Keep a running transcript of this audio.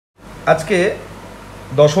আজকে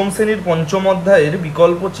দশম শ্রেণীর পঞ্চম অধ্যায়ের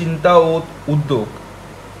বিকল্প চিন্তা ও উদ্যোগ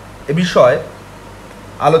এ বিষয়ে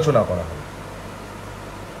আলোচনা করা হবে।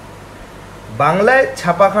 বাংলায়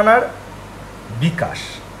ছাপাখানার বিকাশ,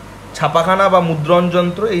 ছাপাখানা বা মুদ্রণ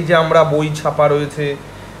যন্ত্র, এই যে আমরা বই ছাপা রয়েছে,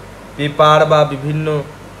 পেপার বা বিভিন্ন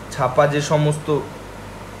ছাপা যে সমস্ত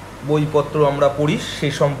বইপত্র আমরা পড়ি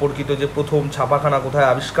সেই সম্পর্কিত যে প্রথম ছাপাখানা কোথায়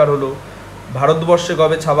আবিষ্কার হলো, ভারতবর্ষে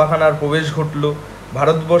কবে ছাপাখানার প্রবেশ ঘটলো,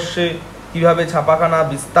 ভারতবর্ষে কিভাবে ছাপাখানা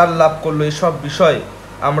বিস্তার লাভ করলো, এসব বিষয়ে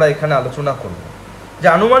আমরা এখানে আলোচনা করব। যে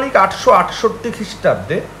আনুমানিক 868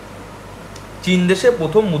 খ্রিস্টাব্দে চীন দেশে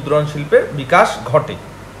প্রথম মুদ্রণ শিল্পের বিকাশ ঘটে।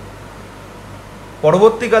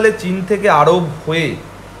 পরবর্তীকালে চীন থেকে আরব হয়ে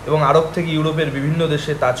এবং আরব থেকে ইউরোপের বিভিন্ন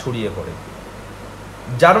দেশে তা ছড়িয়ে পড়ে।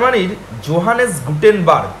 জার্মানির জোহানেস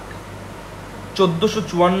গুটেনবার্গ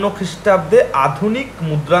 1454 খ্রিস্টাব্দে আধুনিক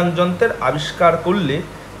মুদ্রণ যন্ত্রের আবিষ্কার করলে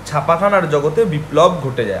ছাপাখানার জগতে বিপ্লব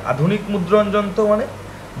ঘটে যায়। আধুনিক মুদ্রণ যন্ত্র মানে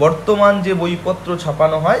বর্তমান যে বইপত্র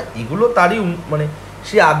ছাপানো হয় এগুলো তারই মানে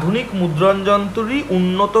সেই আধুনিক মুদ্রণ যন্ত্রই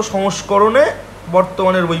উন্নত সংস্করণে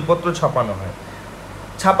বর্তমানের বইপত্র ছাপানো হয়।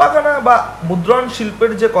 ছাপাখানা বা মুদ্রণ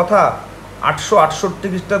শিল্পের যে কথা 868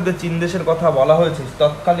 খ্রিস্টাব্দে চীন দেশের কথা বলা হয়েছে,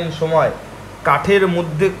 তৎকালীন সময় কাঠের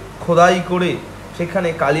মধ্যে খোদাই করে সেখানে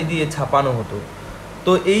কালি দিয়ে ছাপানো হতো।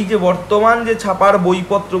 তো এই যে বর্তমান যে ছাপার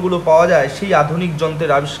বইপত্রগুলো পাওয়া যায় সেই আধুনিক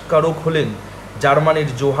যন্ত্রের আবিষ্কারক হলেন জার্মানির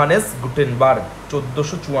জোহানেস গুটেনবার্গ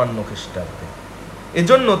 1454 খ্রিস্টাব্দে।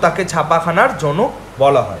 এজন্য তাকে ছাপাখানার জনক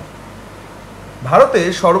বলা হয়। ভারতে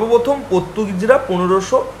সর্বপ্রথম পর্তুগিজরা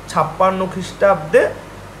 1556 খ্রিস্টাব্দে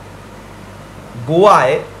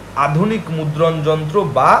গোয়ায় আধুনিক মুদ্রণ যন্ত্র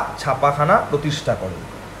বা ছাপাখানা প্রতিষ্ঠা করে।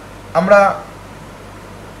 আমরা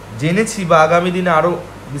জেনেছি বা আগামী দিনে আরও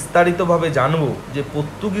বিস্তারিতভাবে জানব যে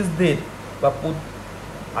পর্তুগিজদের বা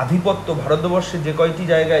আধিপত্য ভারতবর্ষে যে কয়টি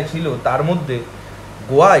জায়গায় ছিল তার মধ্যে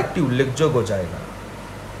গোয়া একটি উল্লেখযোগ্য জায়গা।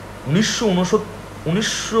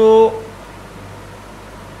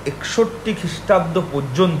 1961 খ্রিস্টাব্দ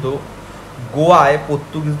পর্যন্ত গোয়ায়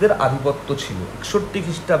পর্তুগিজদের আধিপত্য ছিল। 61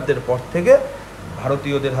 খ্রিস্টাব্দের পর থেকে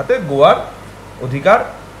ভারতীয়দের হাতে গোয়ার অধিকার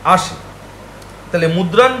আসে। তাহলে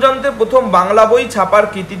মুদ্রণ যন্ত্রে প্রথম বাংলা বই ছাপার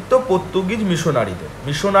কৃতিত্ব পর্তুগিজ মিশনারিদের।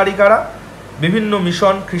 মিশনারি কারা? বিভিন্ন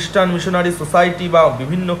মিশন, খ্রিস্টান মিশনারি সোসাইটি বা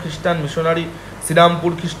বিভিন্ন খ্রিস্টান মিশনারি,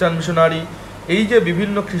 শ্রীরামপুর খ্রিস্টান মিশনারি, এই যে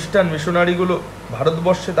বিভিন্ন খ্রিস্টান মিশনারিগুলো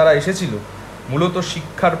ভারতবর্ষে তারা এসেছিল মূলত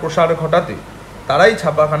শিক্ষার প্রসার ঘটাতে, তারাই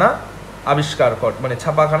ছাপাখানা আবিষ্কার করে, মানে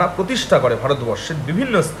ছাপাখানা প্রতিষ্ঠা করে ভারতবর্ষের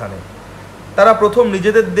বিভিন্ন স্থানে। তারা প্রথম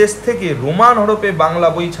নিজেদের দেশ থেকে রোমান হরপে বাংলা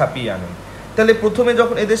বই ছাপিয়ে আনেন। তাহলে প্রথমে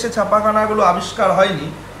যখন এদেশে ছাপাখানাগুলো আবিষ্কার হয়নি,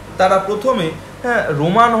 তারা প্রথমে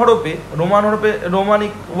রোমান হরপে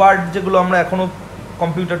রোমানিক ওয়ার্ড যেগুলো আমরা এখনও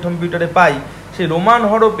কম্পিউটারে পাই, সেই রোমান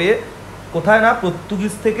হরপে কোথায় না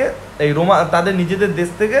পর্তুগিজ থেকে এই তাদের নিজেদের দেশ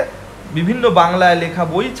থেকে বিভিন্ন বাংলায় লেখা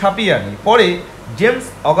বই ছাপিয়ে আনি। পরে জেমস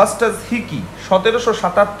অগাস্টাস হিকি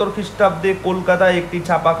 1777 খ্রিস্টাব্দে কলকাতায় একটি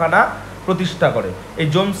ছাপাখানা প্রতিষ্ঠা করে। এই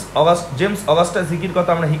জেমস অগাস্টাস হিকির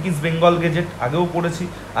কথা আমরা হিকিস বেঙ্গল গেজেট আগেও পড়েছি,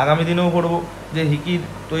 আগামী দিনেও পড়ব, যে হিকির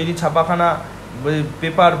তৈরি ছাপাখানা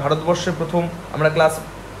পেপার ভারতবর্ষে প্রথম আমরা ক্লাস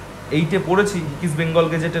 8-এ পড়েছি হিকিস বেঙ্গল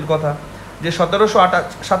গেজেটের কথা, যে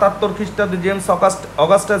 1777 খ্রিস্টাব্দে জেমস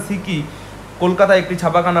অগাস্টাস হিকি কলকাতায় একটি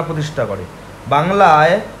ছাপাখানা প্রতিষ্ঠা করে।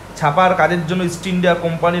 বাংলায় ছাপার কাজের জন্য ইস্ট ইন্ডিয়া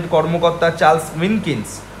কোম্পানির কর্মকর্তা চার্লস উইনকিন্স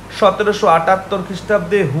 1778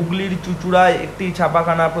 খ্রিস্টাব্দে হুগলির চুঁচুড়ায় একটি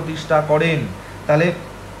ছাপাখানা প্রতিষ্ঠা করেন। তাহলে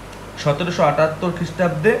 1778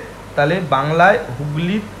 খ্রিস্টাব্দে তাহলে বাংলায়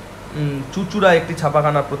হুগলির চুঁচুড়ায় একটি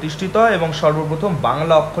ছাপাখানা প্রতিষ্ঠিত হয় এবং সর্বপ্রথম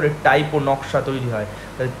বাংলা অক্ষরের টাইপ ও নকশা তৈরি হয়।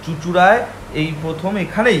 তাহলে চুঁচুড়ায় এই প্রথম,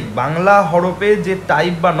 এখানেই বাংলা হরপে যে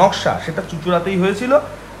টাইপ বা নকশা সেটা চুঁচুড়াতেই হয়েছিল।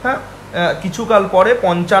 হ্যাঁ, কিছুকাল পরে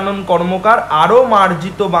পঞ্চানন কর্মকার আরও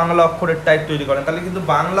মার্জিত বাংলা অক্ষরের টাইপ তৈরি করেন। তাহলে কিন্তু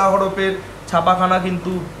বাংলা হরপের ছাপাখানা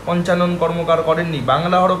কিন্তু পঞ্চানন কর্মকার করেননি।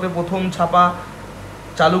 বাংলা হরপে প্রথম ছাপা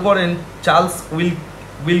চালু করেন চার্লস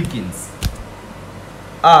উইলকিন্স।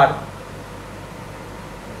 আর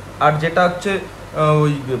যেটা হচ্ছে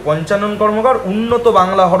ওই পঞ্চানন কর্মকার উন্নত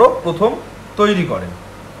বাংলা হরফ প্রথম তৈরি করেন,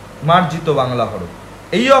 মার্জিত বাংলা হরফ।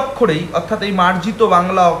 এই অক্ষরেই, অর্থাৎ এই মার্জিত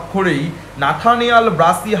বাংলা অক্ষরেই নাথানিয়াল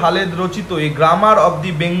ব্রাসি হালেদ রচিত a grammar of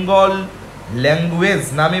the Bengal language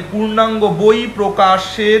নামে পূর্ণাঙ্গ বই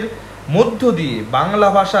প্রকাশের মধ্য দিয়ে বাংলা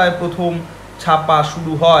ভাষায় প্রথম ছাপা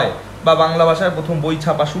শুরু হয় বা বাংলা ভাষায় প্রথম বই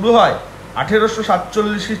ছাপা শুরু হয়।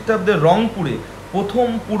 1847 খ্রিস্টাব্দে রংপুরে প্রথম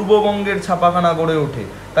পূর্ববঙ্গের ছাপাখানা গড়ে ওঠে।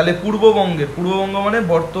 তাহলে পূর্ববঙ্গ মানে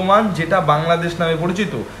বর্তমান যেটা বাংলাদেশ নামে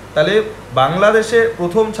পরিচিত, তাহলে বাংলাদেশে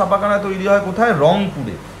প্রথম ছাপাখানা তৈরি হয় কোথায়?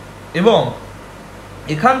 রংপুরে। এবং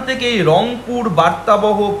এখান থেকেই রংপুর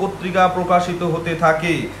বার্তাবহ পত্রিকা প্রকাশিত হতে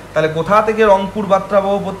থাকে। তাহলে কোথা থেকে রংপুর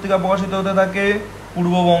বার্তাবহ পত্রিকা প্রকাশিত হতে থাকে?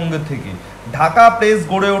 পূর্ববঙ্গ থেকে। ঢাকা প্রেস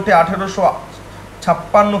গড়ে ওঠে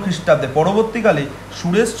 1856 খ্রিস্টাব্দে। পরবর্তীকালে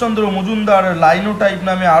সুরেশচন্দ্র মজুমদার লাইনোটাইপ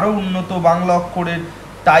নামে আরও উন্নত বাংলা অক্ষরের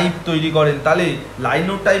টাইপ তৈরি করেন। তাহলে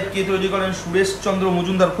লাইনোটাইপ কে তৈরি করেন? সুরেশচন্দ্র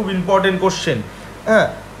মজুমদার। খুব ইম্পর্টেন্ট কোশ্চেন। হ্যাঁ,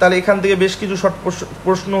 তাহলে এখান থেকে বেশ কিছু শর্ট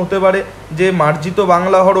প্রশ্ন হতে পারে যে মার্জিত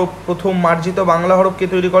বাংলা হরফ, প্রথম মার্জিত বাংলা হরফ কে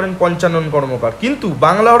তৈরি করেন? পঞ্চানন কর্মকার। কিন্তু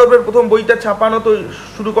বাংলা হরফের প্রথম বইটা ছাপানো তো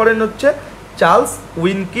শুরু করেন হচ্ছে চার্লস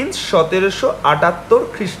উইনকিন্স 1778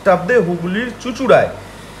 খ্রিস্টাব্দে হুগলির চুঁচুড়ায়।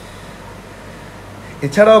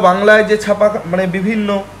 এছাড়াও বাংলায় যে ছাপা মানে বিভিন্ন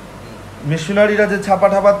মিশনারিরা যে ছাপা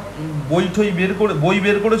ঠাপা বই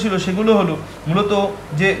বের করেছিল সেগুলো হলো মূলত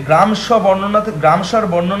যে গ্রামসার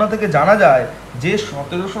বর্ণনা থেকে জানা যায় যে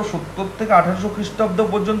 1770 থেকে 1800 খ্রিস্টাব্দ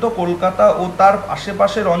পর্যন্ত কলকাতা ও তার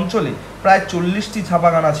আশেপাশের অঞ্চলে প্রায় 40টি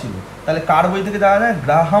ছাপাখানা ছিল। তাহলে কার বই থেকে জানা যায়?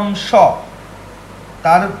 গ্রাহাম শ,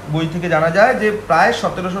 তার বই থেকে জানা যায় যে প্রায়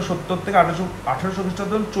 1770 থেকে 1800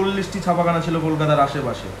 খ্রিস্টাব্দ 40টি ছাপাখানা ছিল কলকাতার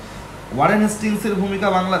আশেপাশে। ওয়ারেন হেস্টিংসের ভূমিকা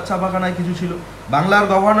বাংলার ছাপাখানায় কিছু ছিল। বাংলার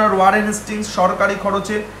গভর্নর ওয়ারেন হেস্টিংস সরকারি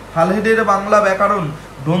খরচে হালহেডের বাংলা ব্যাকরণ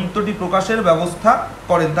গ্রন্থটি প্রকাশের ব্যবস্থা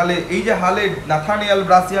করেন। তাহলে এই যে হালেড, নাথানিয়াল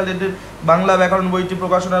ব্রাসিয়ালেডের বাংলা ব্যাকরণ বইটি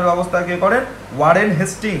প্রকাশনের ব্যবস্থা কে করেন? Warren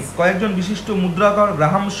Hastings. কয়েকজন বিশিষ্ট মুদ্রাকর,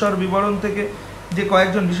 গ্রাহামশার বিবরণ থেকে যে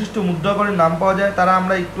কয়েকজন বিশিষ্ট মুদ্রাকরের নাম পাওয়া যায় তারা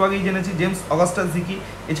আমরা একটু আগেই জেনেছি, জেমস অগাস্টাস জিকি।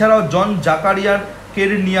 এছাড়াও জন জাকারিয়া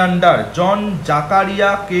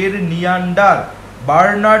কের নিয়ান্ডার,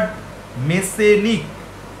 বার্নার্ড মেসেনিক,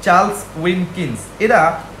 চার্লস উইনকিন্স, এরা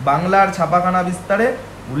বাংলার ছাপাখানা বিস্তারে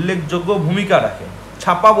উল্লেখযোগ্য ভূমিকা রাখে।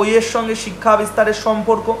 ছাপা বইয়ের সঙ্গে শিক্ষা বিস্তারের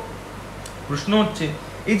সম্পর্ক। প্রশ্ন হচ্ছে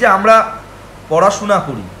এই যে আমরা পড়াশোনা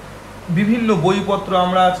করি, বিভিন্ন বইপত্র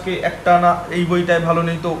আমরা আজকে একটা না এই বইটাই ভালো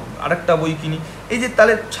নেই তো আরেকটা বই কিনি, এই যে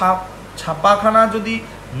তাহলে ছাপাখানা যদি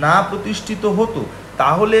না প্রতিষ্ঠিত হতো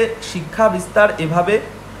তাহলে শিক্ষা বিস্তার এভাবে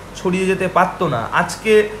ছড়িয়ে যেতে পারতো না।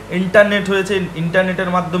 আজকে ইন্টারনেট হয়েছে,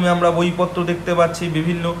 ইন্টারনেটের মাধ্যমে আমরা বইপত্র দেখতে পাচ্ছি,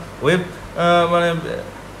 বিভিন্ন ওয়েব মানে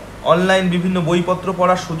অনলাইন বিভিন্ন বইপত্র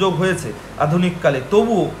পড়ার সুযোগ হয়েছে আধুনিককালে।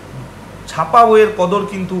 তবুও ছাপা বইয়ের কদর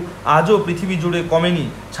কিন্তু আজও পৃথিবী জুড়ে কমেনি।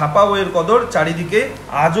 ছাপা বইয়ের কদর চারিদিকে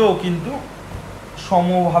আজও কিন্তু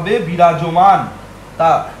সমভাবে বিরাজমান।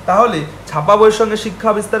 তাহলে ছাপা বইয়ের সঙ্গে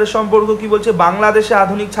শিক্ষা বিস্তারের সম্পর্ক কি বলছে? বাংলাদেশে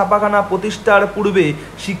আধুনিক ছাপাখানা প্রতিষ্ঠার পূর্বে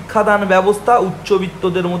শিক্ষাদান ব্যবস্থা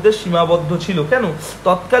উচ্চবিত্তদের মধ্যে সীমাবদ্ধ ছিল। কেন?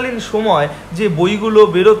 তৎকালীন সময় যে বইগুলো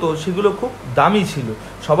বেরোতো সেগুলো খুব দামি ছিল,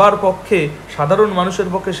 সবার পক্ষে, সাধারণ মানুষের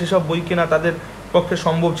পক্ষে সেসব বই কেনা তাদের পক্ষে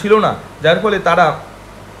সম্ভব ছিল না, যার ফলে তারা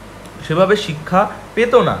সেভাবে শিক্ষা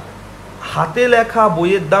পেত না। হাতে লেখা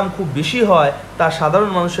বইয়ের দাম খুব বেশি হয় তা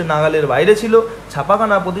সাধারণ মানুষের নাগালের বাইরে ছিল।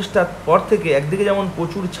 ছাপাখানা প্রতিষ্ঠার পর থেকে একদিকে যেমন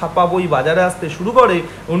প্রচুর ছাপা বই বাজারে আসতে শুরু করে,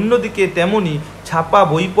 অন্যদিকে তেমনি ছাপা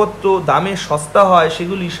বইপত্র দামে সস্তা হয়,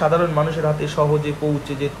 সেগুলি সাধারণ মানুষের হাতে সহজে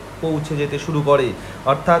পৌঁছে যেতে শুরু করে।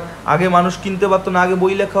 অর্থাৎ আগে মানুষ কিনতে পারতো না, আগে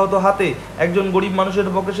বই লেখা হতো হাতে। একজন গরিব মানুষের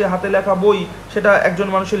পক্ষে সে হাতে লেখা বই, সেটা একজন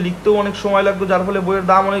মানুষের লিখতেও অনেক সময় লাগতো, যার ফলে বইয়ের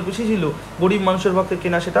দাম অনেক বেশি ছিল। গরিব মানুষের পক্ষে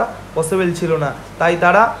কেনা সেটা পসিবল ছিল না, তাই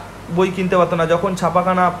তারা বই কিনতে পারতো না। যখন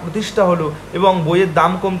ছাপাখানা প্রতিষ্ঠা হলো এবং বইয়ের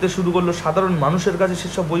দাম কমতে শুরু করলো, সাধারণ মানুষের কাছে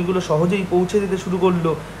সেসব বইগুলো সহজেই পৌঁছে দিতে শুরু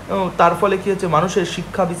করলো। তার ফলে কী হচ্ছে? মানুষের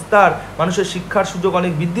শিক্ষা বিস্তার, মানুষের শিক্ষার সুযোগ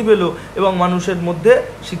অনেক বৃদ্ধি পেল এবং মানুষের মধ্যে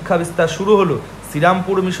শিক্ষা বিস্তার শুরু হলো।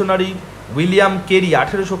 শ্রীরামপুর মিশনারি উইলিয়াম কেরি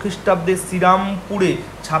 1800 খ্রিস্টাব্দে শ্রীরামপুরে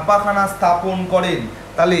ছাপাখানা স্থাপন করেন।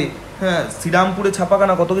 তাহলে হ্যাঁ, শ্রীরামপুরে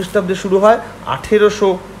ছাপাখানা কত খ্রিস্টাব্দে শুরু হয়? 1800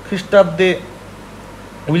 খ্রিস্টাব্দে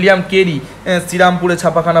উইলিয়াম কেরি শ্রীরামপুরে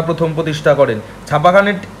ছাপাখানা প্রথম প্রতিষ্ঠা করেন।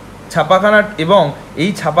 ছাপাখানা এবং এই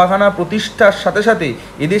ছাপাখানা প্রতিষ্ঠার সাথে সাথে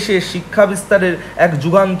এদেশে শিক্ষা বিস্তারের এক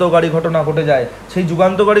যুগান্তকারী ঘটনা ঘটে যায়। সেই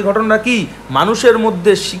যুগান্তকারী ঘটনা কি? মানুষের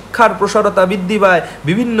মধ্যে শিক্ষার প্রসারতা বৃদ্ধি পায়,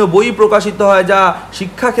 বিভিন্ন বই প্রকাশিত হয় যা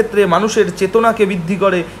শিক্ষাক্ষেত্রে মানুষের চেতনাকে বৃদ্ধি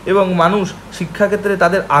করে এবং মানুষ শিক্ষাক্ষেত্রে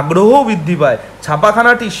তাদের আগ্রহও বৃদ্ধি পায়।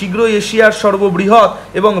 ছাপাখানাটি শীঘ্রই এশিয়ার সর্ববৃহৎ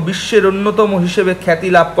এবং বিশ্বের অন্যতম হিসেবে খ্যাতি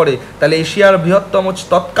লাভ করে। তাহলে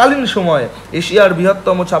তৎকালীন সময়ে এশিয়ার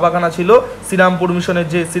বৃহত্তম ছাপাখানা ছিল শ্রীরামপুর মিশনের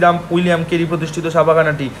যে উইলিয়াম কেরি প্রতিষ্ঠিত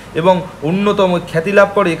ছাপাখানাটি, এবং অন্যতম খ্যাতি লাভ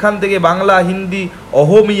করে। এখান থেকে বাংলা, হিন্দি,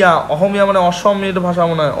 অহমিয়া মানে অসমের ভাষা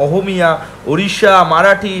মনে হয়, অহমিয়া, ওড়িশা,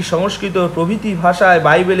 মারাঠি, সংস্কৃত প্রভৃতি ভাষায়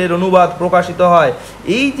বাইবেলের অনুবাদ প্রকাশিত হয়।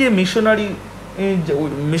 এই যে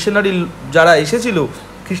মিশনারি যারা এসেছিল,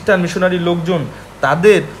 খ্রিস্টান মিশনারি লোকজন,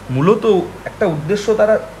 তাদের মূলত একটা উদ্দেশ্য,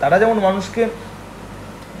 তারা যেমন মানুষকে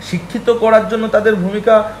শিক্ষিত করার জন্য তাদের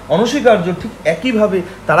ভূমিকা অনস্বীকার্য, ঠিক একইভাবে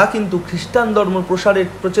তারা কিন্তু খ্রিস্টান ধর্ম প্রসারের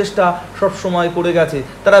প্রচেষ্টা সবসময় করে গেছে।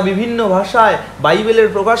 তারা বিভিন্ন ভাষায় বাইবেলের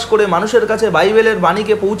প্রকাশ করে মানুষের কাছে বাইবেলের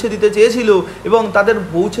বাণীকে পৌঁছে দিতে চেয়েছিল, এবং তাদের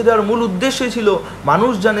পৌঁছে দেওয়ার মূল উদ্দেশ্যই ছিল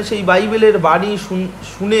মানুষ জানে সেই বাইবেলের বাণী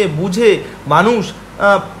শুনে বুঝে মানুষ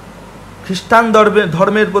খ্রিস্টান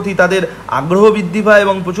ধর্মের প্রতি তাদের আগ্রহ বৃদ্ধি পায়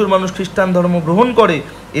এবং প্রচুর মানুষ খ্রিস্টান ধর্ম গ্রহণ করে।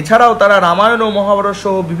 এছাড়াও তারা রামায়ণ ও মহাভারত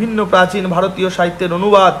সহ বিভিন্ন প্রাচীন ভারতীয় সাহিত্যের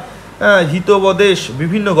অনুবাদ, হিতোপদেশ,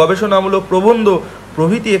 বিভিন্ন গবেষণামূলক প্রবন্ধ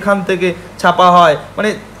প্রভৃতি এখান থেকে ছাপা হয়। মানে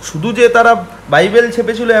শুধু যে তারা বাইবেল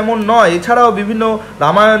ছেপেছিল এমন নয়, এছাড়াও বিভিন্ন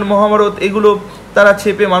রামায়ণ মহাভারত এগুলো তারা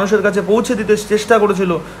ছেপে মানুষের কাছে পৌঁছে দিতে চেষ্টা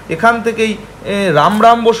করেছিল। এখান থেকেই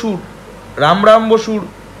রামরাম বসুর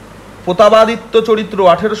প্রতাপাদিত্য চরিত্র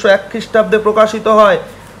 1801 খ্রিস্টাব্দে প্রকাশিত হয়।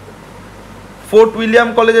 ফোর্ট উইলিয়াম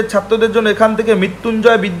কলেজের ছাত্রদের জন্য এখান থেকে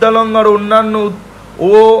মৃত্যুঞ্জয় বিদ্যালঙ্কার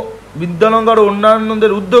ও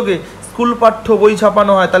অন্যান্যদের উদ্যোগে স্কুল পাঠ্য বই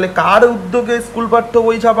ছাপানো হয়। তাহলে কার উদ্যোগে স্কুল পাঠ্য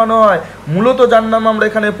বই ছাপানো হয়? মূলত যার নাম আমরা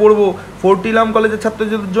এখানে পড়বো, ফোর্ট উইলিয়াম কলেজের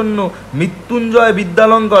ছাত্রদের জন্য মৃত্যুঞ্জয়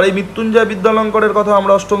বিদ্যালঙ্কার। এই মৃত্যুঞ্জয় বিদ্যালঙ্কারের কথা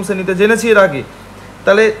আমরা অষ্টম শ্রেণীতে জেনেছি এর আগে।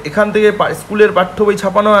 তাহলে এখান থেকে স্কুলের পাঠ্য বই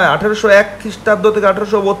ছাপানো হয় 1801 খ্রিস্টাব্দ থেকে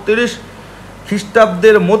 1832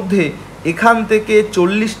 খ্রিস্টাব্দের মধ্যে। এখান থেকে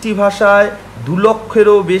 40টি ভাষায় 2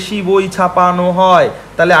 লক্ষেরও বেশি বই ছাপানো হয়।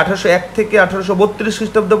 তাহলে 1801 থেকে 1832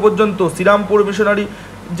 খ্রিস্টাব্দ পর্যন্ত শ্রীরামপুর মিশনারি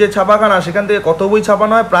যে ছাপাখানা, সেখান থেকে কত বই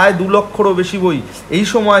ছাপানো হয়? প্রায় 2 লক্ষেরও বেশি বই। এই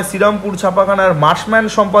সময় শ্রীরামপুর ছাপাখানার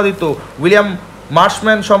উইলিয়াম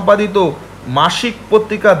মার্শম্যান সম্পাদিত মাসিক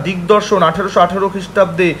পত্রিকা দিগদর্শন 1818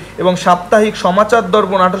 খ্রিস্টাব্দে এবং সাপ্তাহিক সমাচার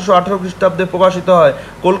দর্পণ 1818 খ্রিস্টাব্দে প্রকাশিত হয়।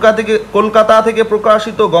 কলকাতা থেকে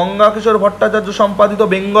প্রকাশিত গঙ্গাকিশোর ভট্টাচার্য সম্পাদিত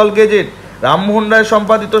বেঙ্গল গেজেট, রামমোহন রায়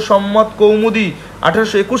সম্পাদিত সম্মত কৌমুদী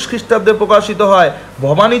 1821 খ্রিস্টাব্দে প্রকাশিত হয়।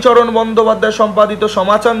 ভবানীচরণ বন্দ্যোপাধ্যায় সম্পাদিত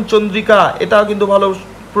সমাচার চন্দ্রিকা, এটাও কিন্তু ভালো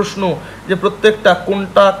প্রশ্ন যে প্রত্যেকটা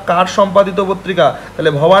কোনটা কার সম্পাদিত পত্রিকা।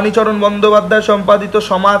 তাহলে ভবানীচরণ বন্দ্যোপাধ্যায় সম্পাদিত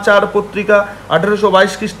সমাচার পত্রিকা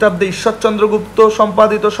 1822 খ্রিস্টাব্দে, ঈশ্বরচন্দ্র গুপ্ত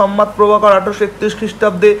সম্পাদিত সম্বাদ প্রভাকর 1831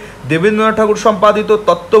 খ্রিস্টাব্দে, দেবেন্দ্রনাথ ঠাকুর সম্পাদিত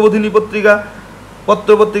তত্ত্ববোধিনী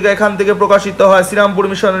পত্রপত্রিকা এখান থেকে প্রকাশিত হয়। শ্রীরামপুর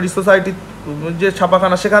মিশনারি সোসাইটি যে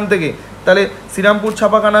ছাপাখানা সেখান থেকে। তাহলে শ্রীরামপুর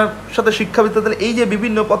ছাপাখানার সাথে শিক্ষাবিদ, তাহলে এই যে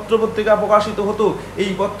বিভিন্ন পত্রপত্রিকা প্রকাশিত হতো,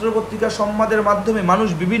 এই পত্রপত্রিকা সংবাদের মাধ্যমে মানুষ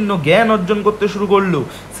বিভিন্ন জ্ঞান অর্জন করতে শুরু করলো।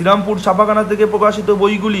 শ্রীরামপুর ছাপাখানা থেকে প্রকাশিত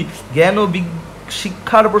বইগুলি জ্ঞান ও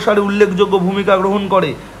শিক্ষার প্রসারে উল্লেখযোগ্য ভূমিকা গ্রহণ করে।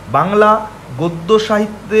 বাংলা গদ্য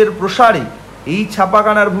সাহিত্যের প্রসারে এই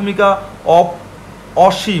ছাপাখানার ভূমিকা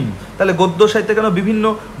অসীম। তাহলে গদ্য সাহিত্যে কেন বিভিন্ন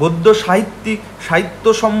গদ্য সাহিত্য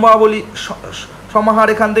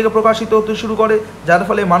সমাহার এখান থেকে প্রকাশিত হতে শুরু করে, যার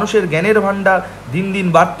ফলে মানুষের জ্ঞানের ভাণ্ডার দিন দিন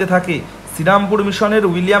বাড়তে থাকে। শ্রীরামপুর মিশনের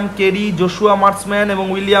উইলিয়াম কেরি, জোশুয়া মার্শম্যান এবং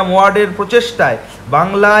উইলিয়াম ওয়ার্ডের প্রচেষ্টায়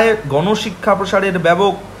বাংলায় গণশিক্ষা প্রসারের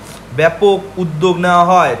ব্যাপক উদ্যোগ নেওয়া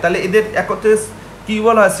হয়। তাহলে এদের একত্রে কি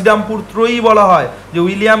বলা হয়? শ্রীরামপুর ত্রয়ী বলা হয়, যে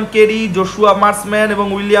উইলিয়াম কেরি, জোশুয়া মার্শম্যান এবং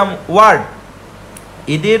উইলিয়াম ওয়ার্ড,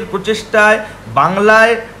 এদের প্রচেষ্টায়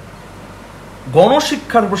বাংলায়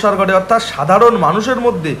গণশিক্ষার প্রসার ঘটে, অর্থাৎ সাধারণ মানুষের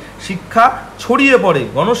মধ্যে শিক্ষা ছড়িয়ে পড়ে,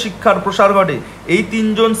 গণশিক্ষার প্রসার ঘটে। এই 3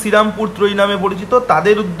 জন শ্রীরামপুর ত্রয়ী নামে পরিচিত।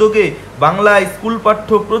 তাদের উদ্যোগে বাংলায় স্কুল পাঠ্য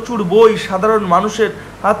প্রচুর বই সাধারণ মানুষের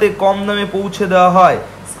হাতে কম দামে পৌঁছে দেওয়া হয়।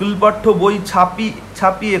 স্কুল পাঠ্য বই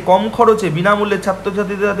ছাপিয়ে কম খরচে বিনামূল্যে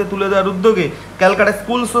ছাত্রছাত্রীদের হাতে তুলে দেওয়ার উদ্যোগে ক্যালকাটা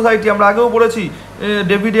স্কুল সোসাইটি, আমরা আগেও পড়েছি,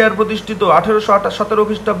 ডেভিড এয়ার প্রতিষ্ঠিত 1817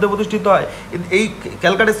 খ্রিস্টাব্দে প্রতিষ্ঠিত হয়। এই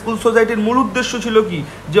ক্যালকাটা স্কুল সোসাইটির মূল উদ্দেশ্য ছিল কি?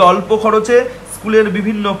 যে অল্প খরচে স্কুলের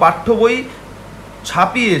বিভিন্ন পাঠ্য বই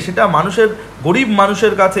ছাপিয়ে সেটা গরিব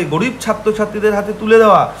মানুষের কাছে, গরিব ছাত্রছাত্রীদের হাতে তুলে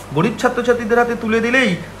দেওয়া। গরিব ছাত্রছাত্রীদের হাতে তুলে দিলেই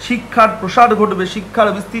শিক্ষার প্রসার ঘটবে,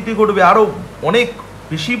 শিক্ষার বিস্তৃতি ঘটবে, আরও অনেক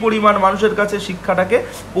বেশি পরিমাণ মানুষের কাছে শিক্ষাটাকে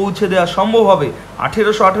পৌঁছে দেওয়া সম্ভব হবে।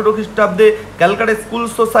 1818 খ্রিস্টাব্দে ক্যালকাটা স্কুল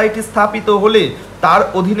সোসাইটি স্থাপিত হলে তার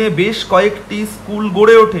অধীনে বেশ কয়েকটি স্কুল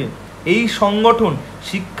গড়ে ওঠে। এই সংগঠন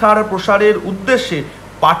শিক্ষার প্রসারের উদ্দেশ্যে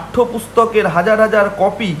পাঠ্যপুস্তকের হাজার হাজার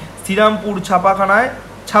কপি শ্রীরামপুর ছাপাখানায়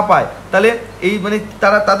ছাপায়। তাহলে এই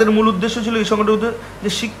তাদের মূল উদ্দেশ্য ছিল এই সংগঠনের যে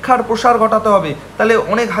শিক্ষার প্রসার ঘটাতে হবে। তাহলে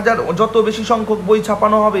অনেক হাজার, যত বেশি সংখ্যক বই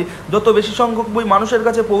ছাপানো হবে, যত বেশি সংখ্যক বই মানুষের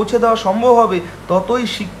কাছে পৌঁছে দেওয়া সম্ভব হবে, ততই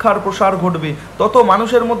শিক্ষার প্রসার ঘটবে, তত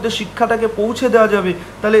মানুষের মধ্যে শিক্ষাটাকে পৌঁছে দেওয়া যাবে।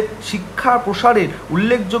 তাহলে শিক্ষা প্রসারের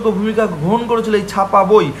উল্লেখযোগ্য ভূমিকা গ্রহণ করেছিল এই ছাপা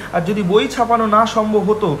বই। আর যদি বই ছাপানো না সম্ভব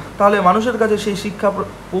হতো, তাহলে মানুষের কাছে সেই শিক্ষা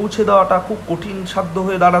পৌঁছে দেওয়াটা খুব কঠিন সাধ্য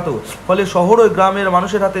হয়ে দাঁড়াতো। ফলে শহর ও গ্রামের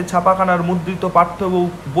মানুষের হাতে ছাপাখানার মুদ্রিত পাঠ্য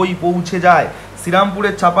বই পৌঁছে যায়।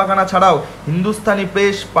 শ্রীরামপুরের ছাপাখানা ছাড়াও হিন্দুস্তানি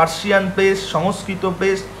প্রেস, পার্সিয়ান প্রেস, সংস্কৃত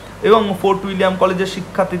প্রেস, এবং ফোর্ট উইলিয়াম কলেজের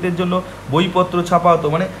শিক্ষার্থীদের জন্য বইপত্র ছাপা হতো।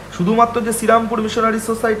 মানে শুধুমাত্র যে শ্রীরামপুর মিশনারি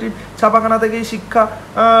সোসাইটির ছাপাখানা থেকেই শিক্ষা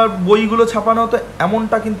বইগুলো ছাপানো হতো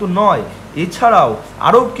এমনটা কিন্তু নয়। এছাড়াও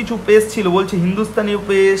আরও কিছু প্রেস ছিল, বলছে হিন্দুস্তানি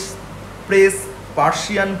প্রেস,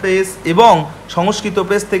 পার্সিয়ান প্রেস এবং সংস্কৃত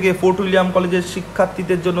প্রেস থেকে ফোর্ট উইলিয়াম কলেজের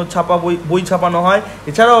শিক্ষার্থীদের জন্য বই ছাপানো হয়।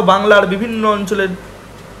 এছাড়াও বাংলার বিভিন্ন অঞ্চলের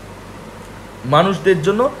মানুষদের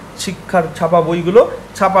জন্য শিক্ষার ছাপা বইগুলো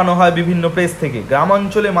ছাপানো হয় বিভিন্ন প্রেস থেকে।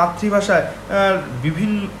 গ্রামাঞ্চলে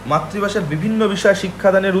মাতৃভাষার বিভিন্ন বিষয়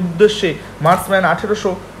শিক্ষাদানের উদ্দেশ্যে মার্চম্যান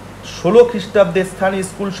 1816 খ্রিস্টাব্দে স্থানীয়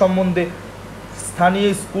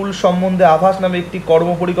স্কুল সম্বন্ধে আভাস নামে একটি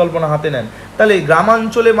কর্মপরিকল্পনা হাতে নেন। তাহলে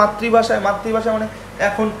গ্রামাঞ্চলে মাতৃভাষা মানে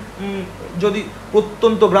এখন যদি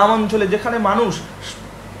প্রত্যন্ত গ্রামাঞ্চলে যেখানে মানুষ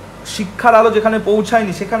শিক্ষার আলো যেখানে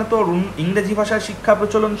পৌঁছায়নি সেখানে তো ইংরেজি ভাষায় শিক্ষা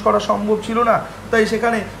প্রচলন করা সম্ভব ছিল না, তাই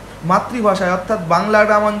সেখানে মাতৃভাষায় অর্থাৎ বাংলা,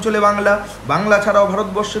 গ্রামাঞ্চলে বাংলা ছাড়াও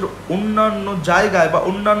ভারতবর্ষের অন্যান্য জায়গায় বা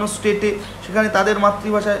অন্যান্য স্টেটে সেখানে তাদের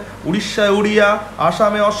মাতৃভাষায়, উড়িষ্যায় উড়িয়া,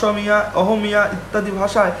 আসামে অসমিয়া, অহমিয়া ইত্যাদি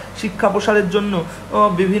ভাষায় শিক্ষা প্রসারের জন্য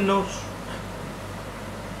বিভিন্ন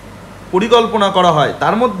পরিকল্পনা করা হয়।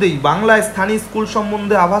 তার মধ্যেই বাংলায় স্থানীয় স্কুল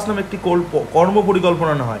সম্বন্ধে আভাস নামে একটি কর্ম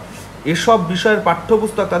পরিকল্পনা হয়। এসব বিষয়ের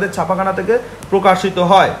পাঠ্যপুস্তক তাদের ছাপাখানা থেকে প্রকাশিত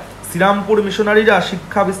হয়। শ্রীরামপুর মিশনারিরা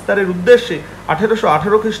শিক্ষা বিস্তারের উদ্দেশ্যে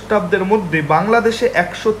 1818 খ্রিস্টাব্দের মধ্যে বাংলাদেশে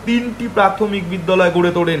 103টি প্রাথমিক বিদ্যালয়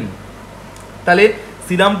গড়ে তোলেন। তাহলে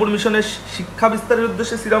শ্রীরামপুর মিশনের শিক্ষা বিস্তারের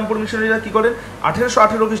উদ্দেশ্যে শ্রীরামপুর মিশনারিরা কী করেন?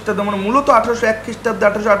 1818 খ্রিস্টাব্দে, মানে মূলত 1801 খ্রিস্টাব্দে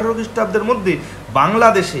 1818 খ্রিস্টাব্দের মধ্যে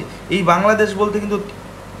বাংলাদেশে, এই বাংলাদেশ বলতে কিন্তু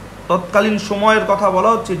তৎকালীন সময়ের কথা বলা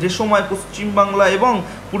হচ্ছে, যে সময় পশ্চিমবাংলা এবং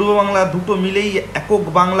পূর্ব বাংলা দুটো মিলেই একক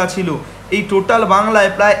বাংলা ছিল। এই টোটাল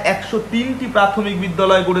বাংলায় প্রায় 103টি প্রাথমিক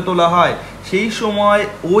বিদ্যালয় গড়ে তোলা হয়। সেই সময়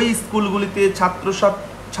ওই স্কুলগুলিতে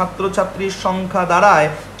ছাত্রছাত্রীর সংখ্যা দাঁড়ায়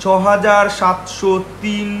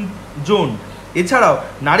 6703 জন। এছাড়াও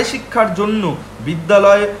নারী শিক্ষার জন্য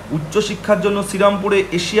বিদ্যালয়ে, উচ্চশিক্ষার জন্য শ্রীরামপুরে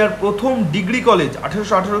এশিয়ার প্রথম ডিগ্রি কলেজ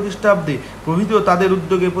 1818 খ্রিস্টাব্দে প্রভৃতিও তাদের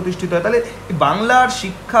উদ্যোগে প্রতিষ্ঠিত হয়। তাহলে বাংলার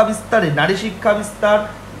শিক্ষা বিস্তারে, নারী শিক্ষা বিস্তার,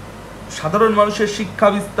 সাধারণ মানুষের শিক্ষা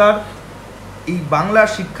বিস্তার, এই বাংলার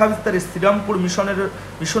শিক্ষা বিস্তারে শ্রীরামপুর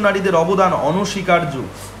মিশনারিদের অবদান অনস্বীকার্য।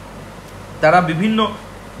 তারা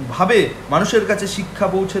বিভিন্নভাবে মানুষের কাছে শিক্ষা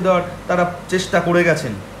পৌঁছে দেওয়ার তারা চেষ্টা করে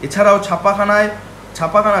গেছেন। এছাড়াও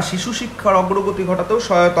ছাপাখানা শিশু শিক্ষার অগ্রগতি ঘটাতেও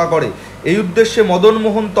সহায়তা করে। এই উদ্দেশ্যে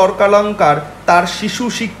মদনমোহন তর্কালঙ্কার তার শিশু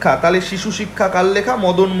শিক্ষা, তাহলে শিশু শিক্ষা কার লেখা?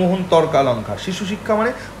 মদনমোহন তর্কালঙ্কার। শিশু শিক্ষা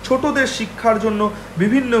মানে ছোটদের শিক্ষার জন্য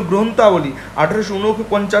বিভিন্ন গ্রন্থাবলী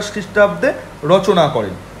 1849 খ্রিস্টাব্দে রচনা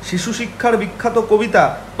করেন। শিশু শিক্ষার বিখ্যাত কবিতা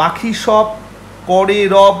পাখি সব করে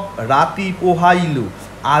রব রাতি পোহাইল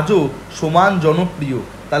আজও সমান জনপ্রিয়।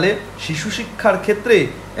 তাহলে শিশু শিক্ষার ক্ষেত্রে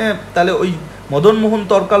তাহলে ওই মদনমোহন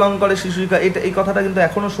তর্কালঙ্কারের শিশু শিক্ষা, এই কথাটা কিন্তু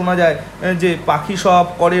এখনও শোনা যায় যে পাখি সব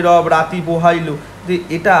করে রব রাতি পোহাইল, যে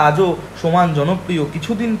এটা আজও সমান জনপ্রিয়।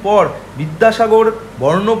 কিছুদিন পর বিদ্যাসাগর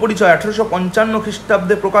বর্ণপরিচয় 1855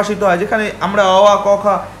 খ্রিস্টাব্দে প্রকাশিত হয়, যেখানে আমরা অ আ ক খ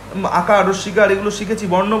আঁকা রস্যিকার এগুলো শিখেছি।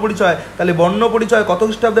 বর্ণপরিচয়, তাহলে বর্ণপরিচয় কত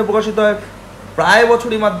খ্রিস্টাব্দে প্রকাশিত হয়? প্রায়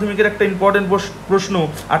বছরই মাধ্যমিকের একটা ইম্পর্টেন্ট প্রশ্ন।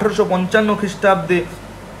 1855 খ্রিস্টাব্দে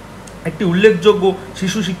একটি উল্লেখযোগ্য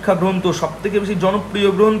শিশু শিক্ষা গ্রন্থ, সবথেকে বেশি জনপ্রিয়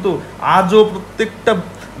গ্রন্থ। আজও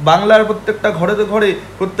বাংলার প্রত্যেকটা ঘরে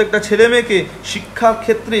প্রত্যেকটা ছেলে মেয়েকে শিক্ষার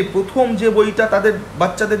ক্ষেত্রে প্রথম যে বইটা তাদের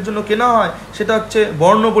বাচ্চাদের জন্য কেনা হয় সেটা হচ্ছে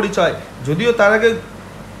বর্ণপরিচয়। যদিও তার আগে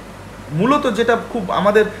মূলত যেটা খুব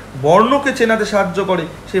আমাদের বর্ণকে চেনাতে সাহায্য করে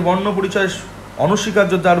সেই বর্ণপরিচয়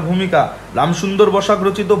অনস্বীকার্য যার ভূমিকা। রামসুন্দর বসাক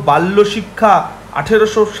রচিত বাল্য শিক্ষা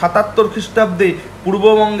 1877 খ্রিস্টাব্দে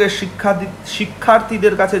পূর্ববঙ্গের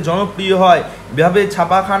শিক্ষার্থীদের কাছে জনপ্রিয় হয়। এভাবে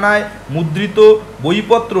ছাপাখানায় মুদ্রিত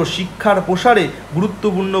বইপত্র শিক্ষার প্রসারে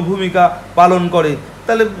গুরুত্বপূর্ণ ভূমিকা পালন করে।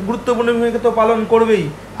 তাহলে গুরুত্বপূর্ণ ভূমিকা তো পালন করবেই।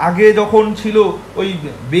 আগে যখন ছিল ওই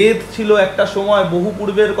বেদ ছিল একটা সময়, বহু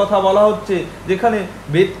পূর্বের কথা বলা হচ্ছে, যেখানে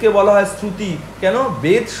বেদকে বলা হয় শ্রুতি। কেন?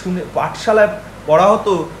 বেদ শুনে পাঠশালায় পড়া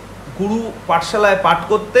হতো, গুরু পাঠশালায় পাঠ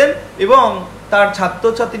করতেন এবং তার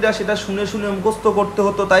ছাত্রছাত্রীরা সেটা শুনে শুনে মুখস্থ করতে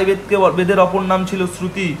হতো, তাই বেদের অপর নাম ছিল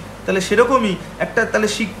শ্রুতি। তাহলে সেরকমই একটা, তাহলে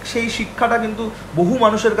সেই শিক্ষাটা কিন্তু বহু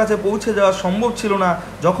মানুষের কাছে পৌঁছে যাওয়া সম্ভব ছিল না।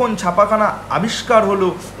 যখন ছাপাখানা আবিষ্কার হলো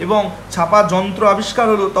এবং ছাপা যন্ত্র আবিষ্কার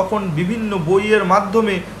হলো, তখন বিভিন্ন বইয়ের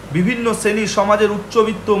মাধ্যমে বিভিন্ন শ্রেণীর সমাজের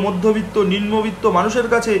উচ্চবিত্ত, মধ্যবিত্ত, নিম্নবিত্ত মানুষের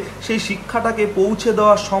কাছে সেই শিক্ষাটাকে পৌঁছে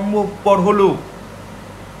দেওয়া সম্ভবপর হলো।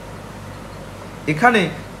 এখানে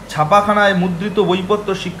ছাপাখানায় মুদ্রিত বইপত্র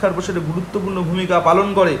শিক্ষার প্রসারে গুরুত্বপূর্ণ ভূমিকা পালন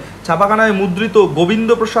করে। ছাপাখানায় মুদ্রিত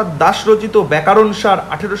গোবিন্দপ্রসাদ দাস রচিত ব্যাকরণ সার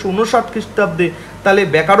 1859 খ্রিস্টাব্দে, তাহলে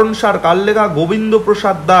ব্যাকরণ সার কার লেখা?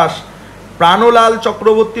 গোবিন্দপ্রসাদ দাস। প্রাণলাল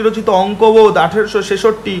চক্রবর্তী রচিত অঙ্কবোধ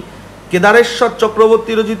 1866, কেদারেশ্বর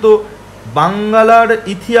চক্রবর্তী রচিত বাংলার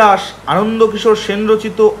ইতিহাস, আনন্দকিশোর সেন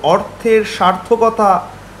রচিত অর্থের সার্থকতা,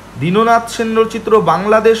 দীননাথ সেন রচিত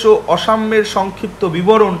বাংলাদেশ ও অসাম্যের সংক্ষিপ্ত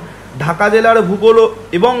বিবরণ, ঢাকা জেলার ভূগোল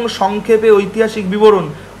এবং সংক্ষেপে ঐতিহাসিক বিবরণ,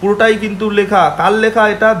 পুরোটাই কিন্তু লেখা কার লেখা?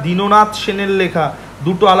 এটা দীননাথ সেনের লেখা।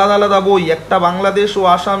 দুটো আলাদা আলাদা বই, একটা বাংলাদেশ ও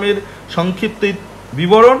আসামের সংক্ষিপ্ত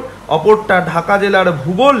বিবরণ, অপরটা ঢাকা জেলার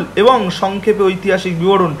ভূগোল এবং সংক্ষেপে ঐতিহাসিক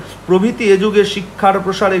বিবরণ প্রভৃতি এ যুগে শিক্ষার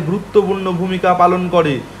প্রসারে গুরুত্বপূর্ণ ভূমিকা পালন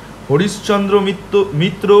করে। হরিশ্চন্দ্র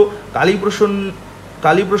মিত্র,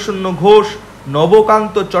 কালীপ্রসন্ন ঘোষ,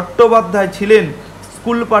 নবকান্ত চট্টোপাধ্যায় ছিলেন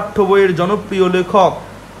স্কুল পাঠ্য বইয়ের জনপ্রিয় লেখক।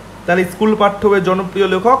 তাহলে স্কুল পাঠ্য বইয়ের জনপ্রিয়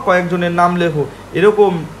লেখক কয়েকজনের নাম লেখো।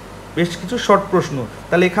 এরকম বেশ কিছু শর্ট প্রশ্ন।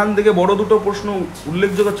 তাহলে এখান থেকে বড় দুটো প্রশ্ন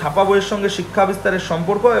উল্লেখযোগ্য ছাপা বইয়ের সঙ্গে শিক্ষা বিস্তারের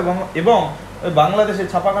সম্পর্ক এবং বাংলাদেশের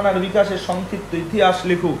ছাপাখানার বিকাশের সংক্ষিপ্ত ইতিহাস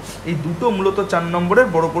লেখো। এই দুটো মূলত 4 নম্বরের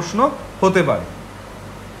বড় প্রশ্ন হতে পারে।